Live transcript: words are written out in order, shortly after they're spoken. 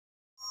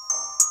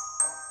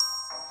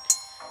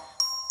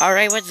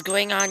Alright, what's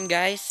going on,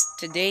 guys?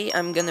 Today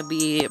I'm gonna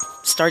be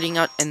starting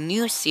out a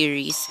new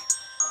series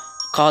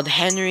called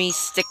Henry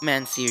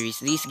Stickman series.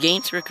 These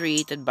games were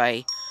created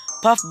by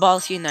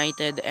Puffballs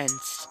United and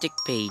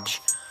Stickpage.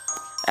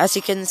 As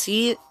you can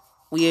see,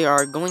 we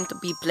are going to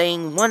be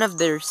playing one of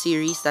their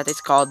series that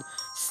is called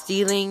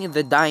Stealing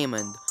the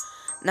Diamond.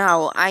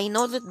 Now, I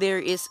know that there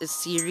is a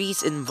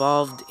series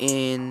involved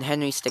in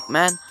Henry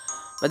Stickman,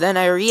 but then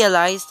I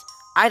realized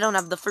I don't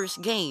have the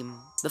first game.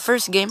 The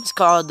first game is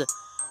called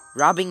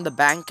Robbing the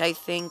Bank, I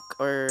think,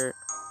 or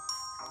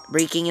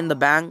Breaking in the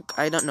Bank,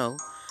 I don't know.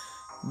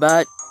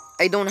 But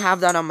I don't have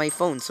that on my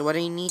phone, so what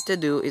I need to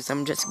do is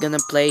I'm just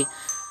gonna play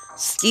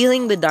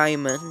Stealing the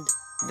Diamond,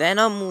 then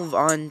I'll move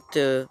on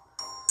to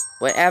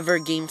whatever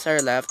games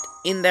are left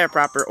in their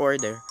proper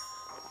order.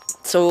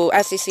 So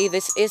as you see,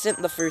 this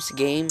isn't the first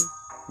game,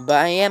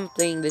 but I am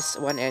playing this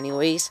one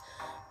anyways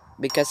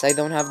because I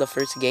don't have the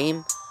first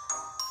game.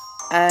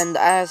 And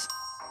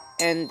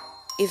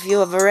if you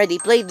have already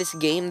played this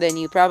game, then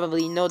you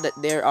probably know that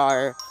there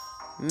are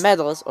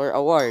medals or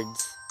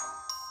awards.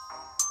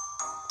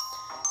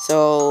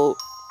 So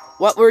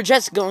what we're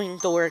just going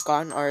to work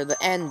on are the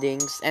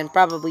endings and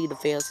probably the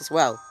fails as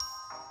well.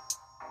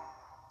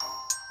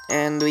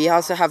 And we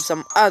also have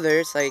some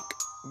others like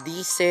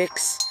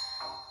D6,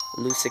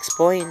 lose 6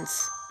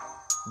 points,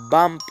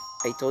 bump,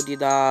 I told you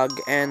dog,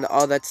 and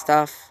all that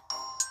stuff.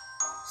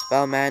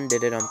 Spellman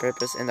did it on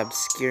purpose, and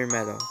obscure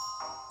medal.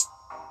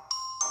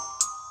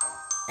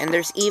 And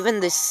there's even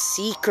this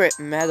secret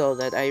medal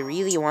that I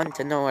really want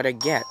to know how to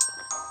get.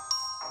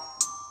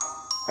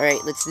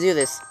 Alright, let's do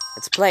this.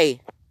 Let's play.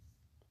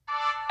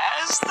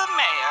 As the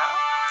mayor,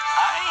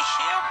 I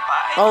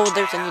hereby Oh,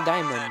 there's a new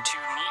diamond. the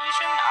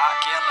Tunisian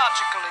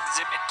archaeological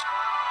exhibit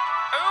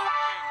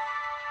open.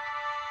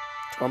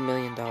 $12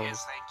 million.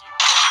 Yes, thank you.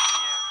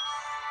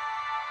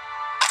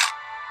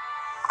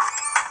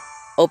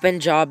 Open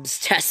jobs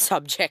test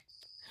subject.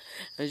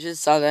 I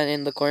just saw that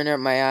in the corner of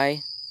my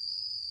eye.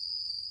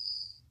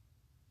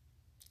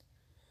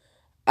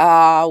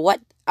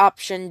 What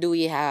option do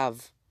we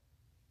have?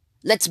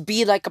 Let's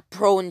be like a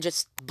pro and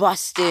just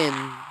bust in.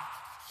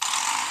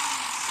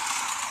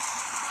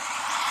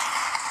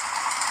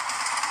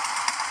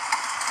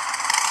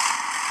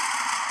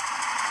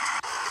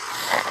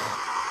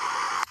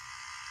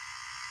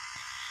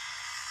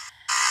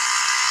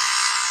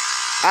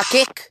 A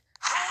kick.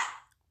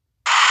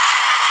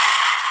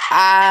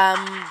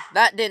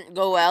 That didn't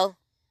go well.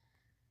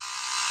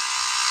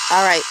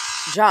 Alright,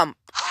 jump.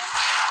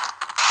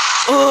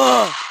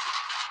 Ugh!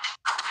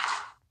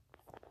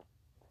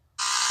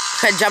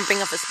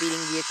 Jumping off a speeding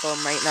vehicle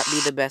might not be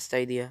the best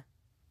idea.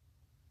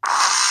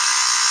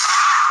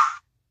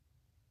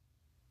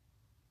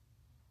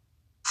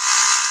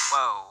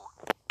 Whoa.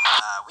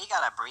 We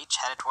got a breach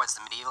headed towards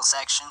the medieval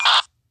section.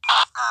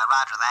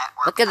 Roger that.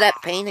 Look at that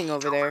painting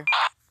over there.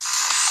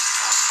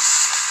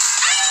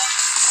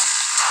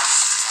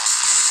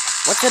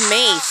 What's a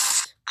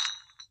mace?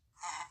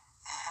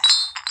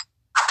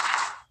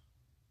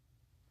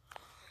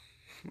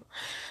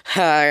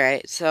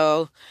 Alright,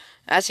 so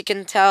as you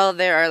can tell,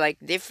 there are like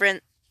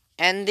different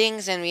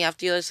endings and we have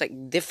to use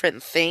like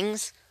different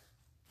things.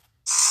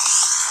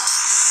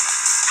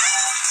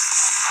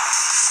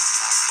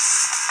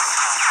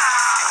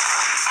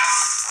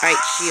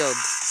 Alright, shield.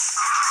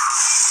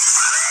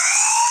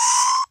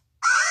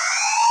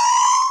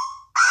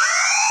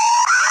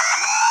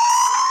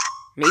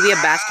 Maybe a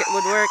basket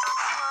would work.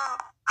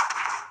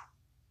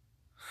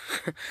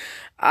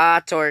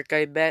 Torque,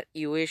 I bet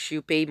you wish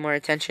you paid more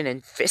attention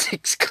in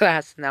physics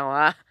class now,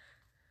 huh?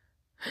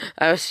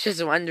 I was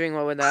just wondering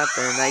what would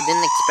happen. I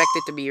didn't expect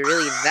it to be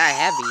really that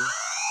heavy.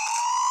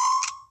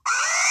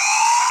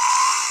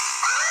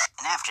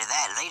 And after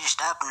that, they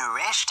just up and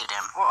arrested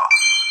him. Whoa.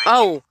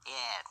 Oh!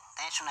 Yeah,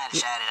 that's when I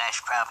decided I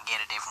should probably get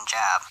a different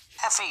job.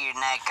 I figured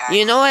night guard...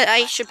 You know what?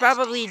 I should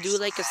probably do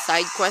like a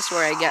side quest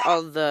where I get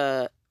all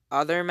the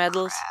other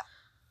medals.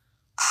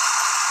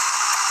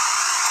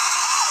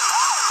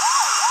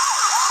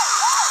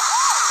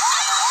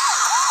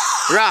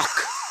 Rock!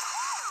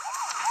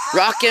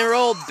 Rock and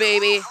roll,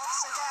 baby!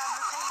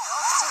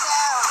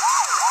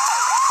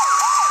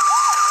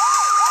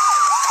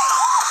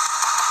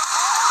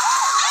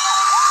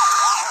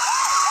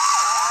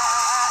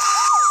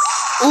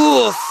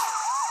 Oof!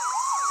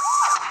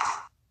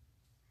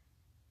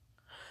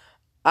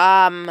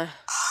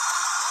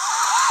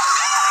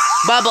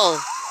 Bubble!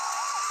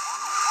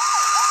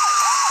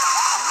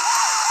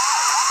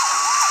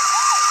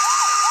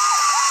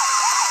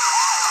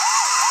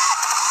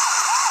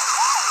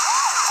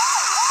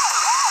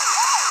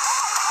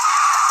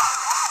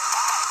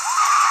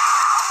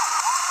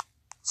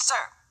 Sir,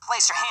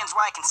 place your hands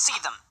where I can see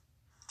them.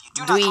 If you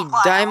do Do not we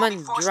comply, diamond I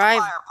will be forced drive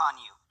to fire upon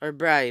you. or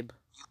bribe?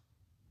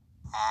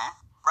 Huh?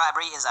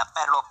 Bribery is a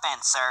federal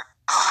offense, sir.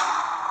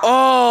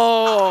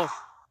 Oh!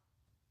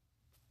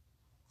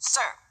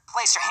 Sir,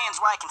 place your hands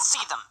where I can see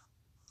them.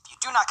 If you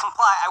do not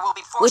comply, I will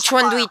be forced Which to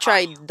one fire do we upon try?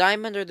 you.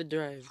 Diamond or the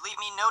drive? You leave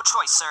me no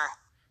choice, sir.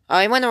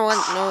 I want to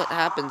know what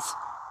happens.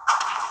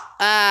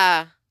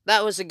 Ah,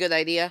 that was a good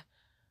idea.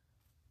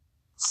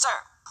 Sir,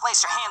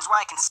 place your hands where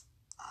I can see.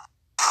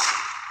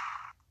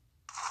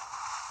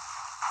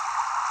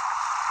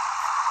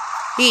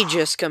 He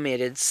just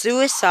committed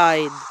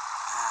suicide.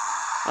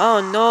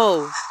 Oh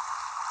no.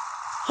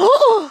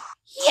 Oh,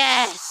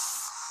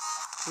 yes!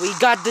 We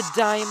got the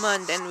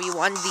diamond and we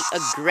won the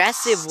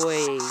aggressive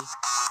way.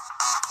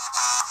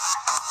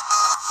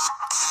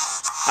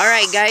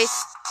 Alright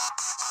guys,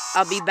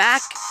 I'll be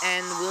back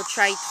and we'll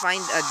try to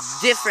find a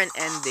different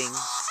ending.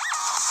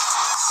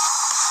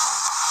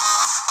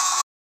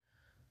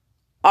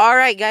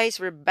 Alright guys,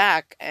 we're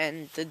back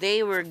and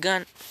today we're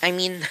gonna...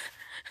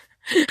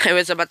 I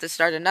was about to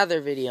start another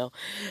video.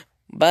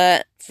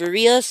 But for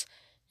reals,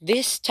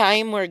 this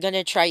time we're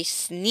gonna try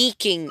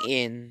sneaking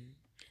in.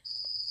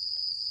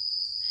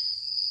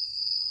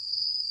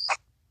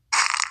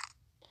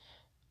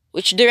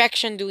 Which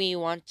direction do we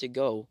want to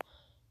go?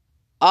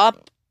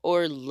 Up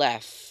or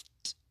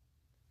left?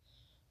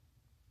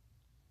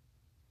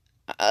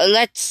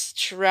 Let's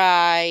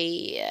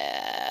try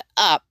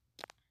up.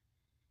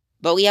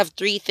 But we have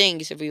 3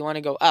 things if we want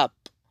to go up.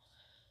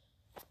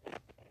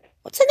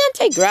 What's an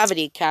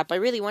anti-gravity cap? I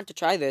really want to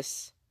try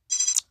this.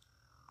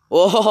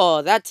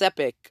 Whoa, that's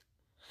epic.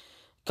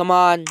 Come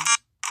on.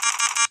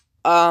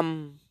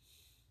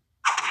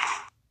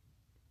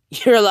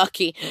 You're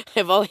lucky.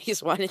 I've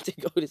always wanted to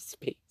go to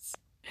space.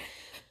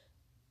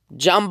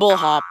 Jumble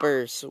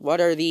hoppers. What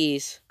are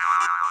these?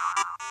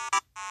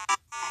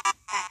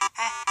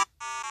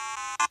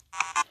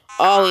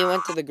 Oh, we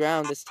went to the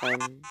ground this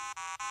time.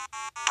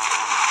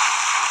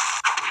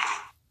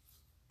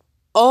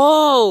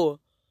 Oh!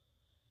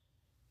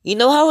 You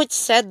know how it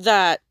said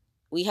that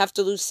we have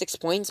to lose 6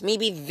 points?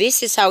 Maybe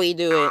this is how we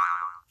do it.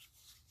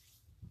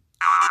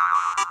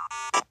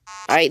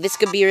 Alright, this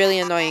could be really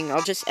annoying.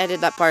 I'll just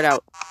edit that part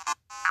out.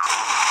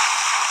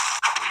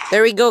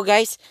 There we go,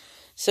 guys.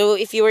 So,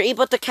 if you were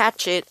able to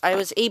catch it, I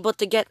was able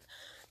to get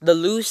the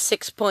lose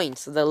 6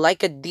 points. The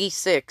like a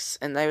D6.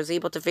 And I was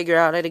able to figure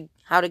out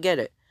how to get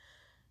it.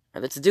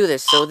 Right, let's do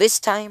this. So,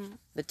 this time,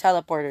 the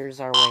teleporter is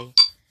our way.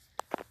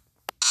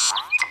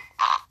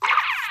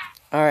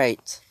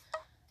 Alright.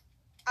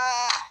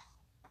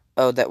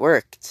 Oh, that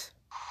worked.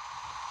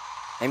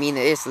 I mean,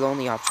 it is the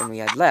only option we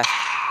had left.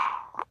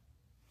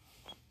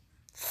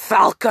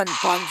 Falcon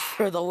Punch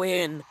for the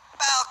win!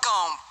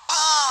 Falcon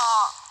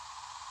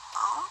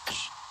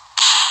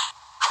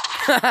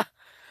Punch!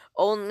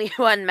 Only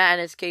one man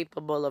is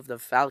capable of the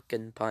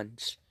Falcon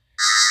Punch.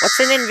 What's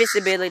an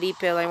invisibility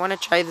pill? I want to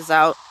try this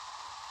out.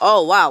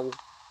 Oh, wow.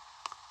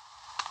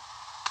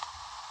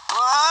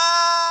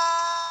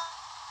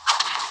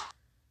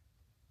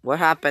 What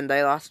happened?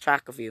 I lost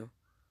track of you.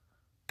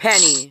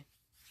 Penny.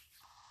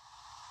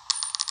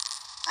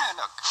 Oh,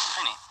 look,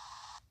 Penny.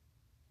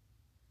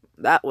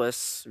 That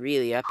was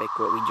really epic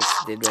what we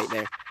just did right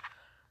there.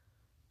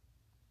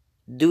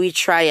 Do we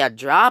try a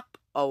drop,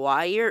 a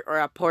wire, or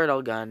a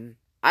portal gun?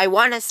 I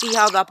want to see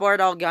how the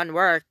portal gun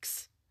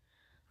works.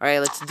 Alright,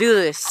 let's do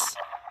this.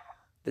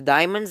 The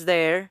diamond's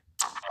there.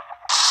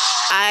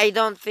 I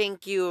don't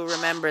think you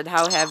remembered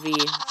how heavy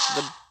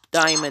the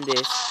diamond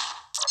is.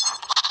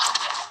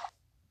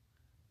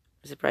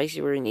 I'm surprised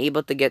you weren't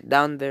able to get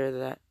down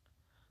there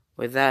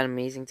with that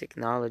amazing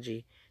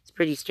technology. It's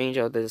pretty strange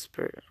how this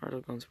portal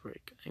guns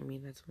work. I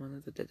mean, that's one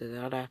of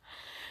the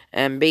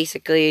and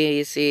basically,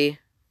 you see.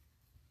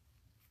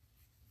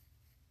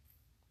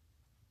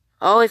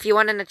 Oh, if you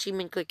want an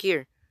achievement, click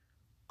here.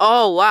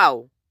 Oh,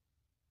 wow.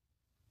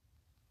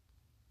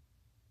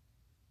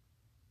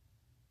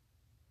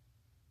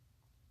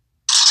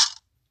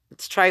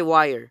 Let's try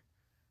wire.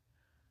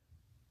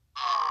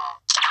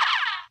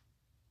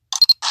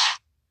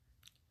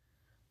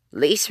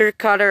 Laser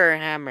cutter or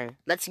hammer?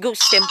 Let's go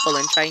simple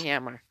and try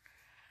hammer.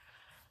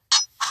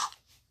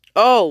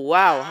 Oh,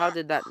 wow. How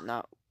did that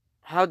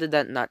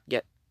not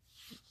get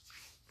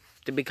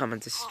to become a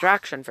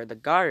distraction for the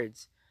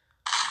guards?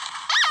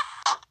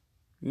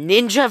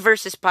 Ninja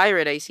versus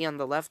pirate, I see on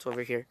the left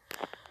over here.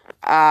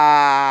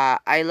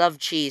 I love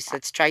cheese.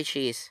 Let's try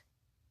cheese.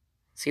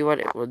 See what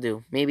it will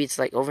do. Maybe it's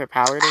like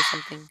overpowered or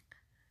something.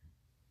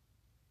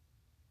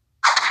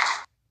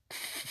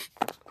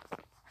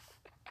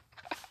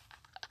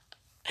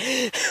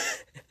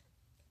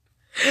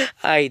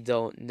 I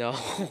don't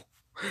know.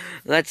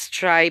 Let's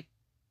try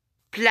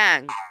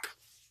plank.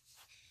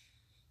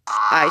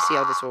 I see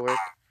how this will work.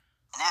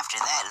 And after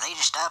that, they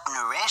just up and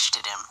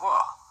arrested him. Whoa,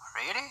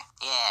 really?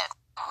 Yeah.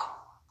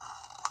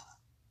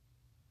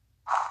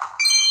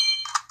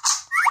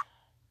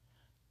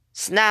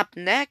 Snap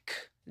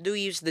neck. Do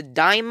we use the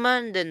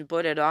diamond and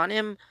put it on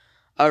him?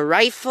 A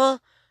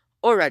rifle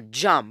or a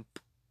jump?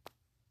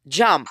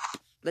 Jump.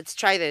 Let's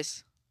try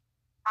this.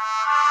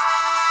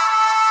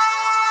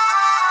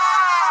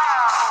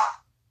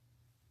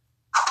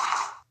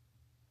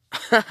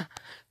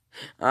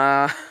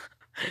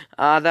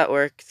 That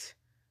worked.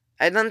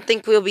 I don't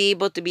think we'll be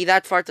able to be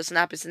that far to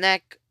snap his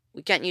neck.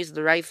 We can't use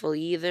the rifle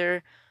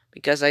either,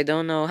 because I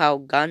don't know how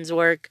guns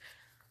work.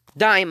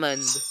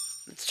 Diamond.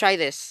 Let's try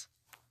this.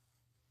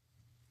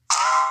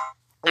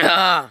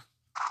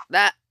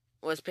 That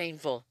was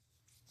painful.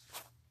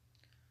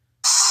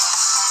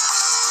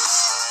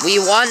 We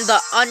won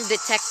the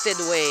undetected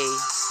way.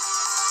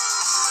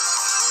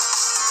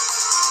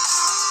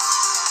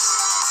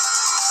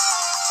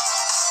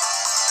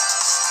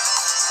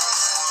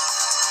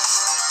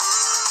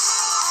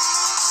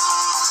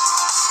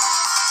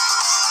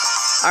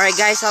 Alright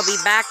guys, I'll be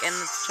back and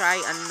let's try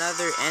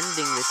another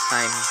ending this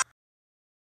time.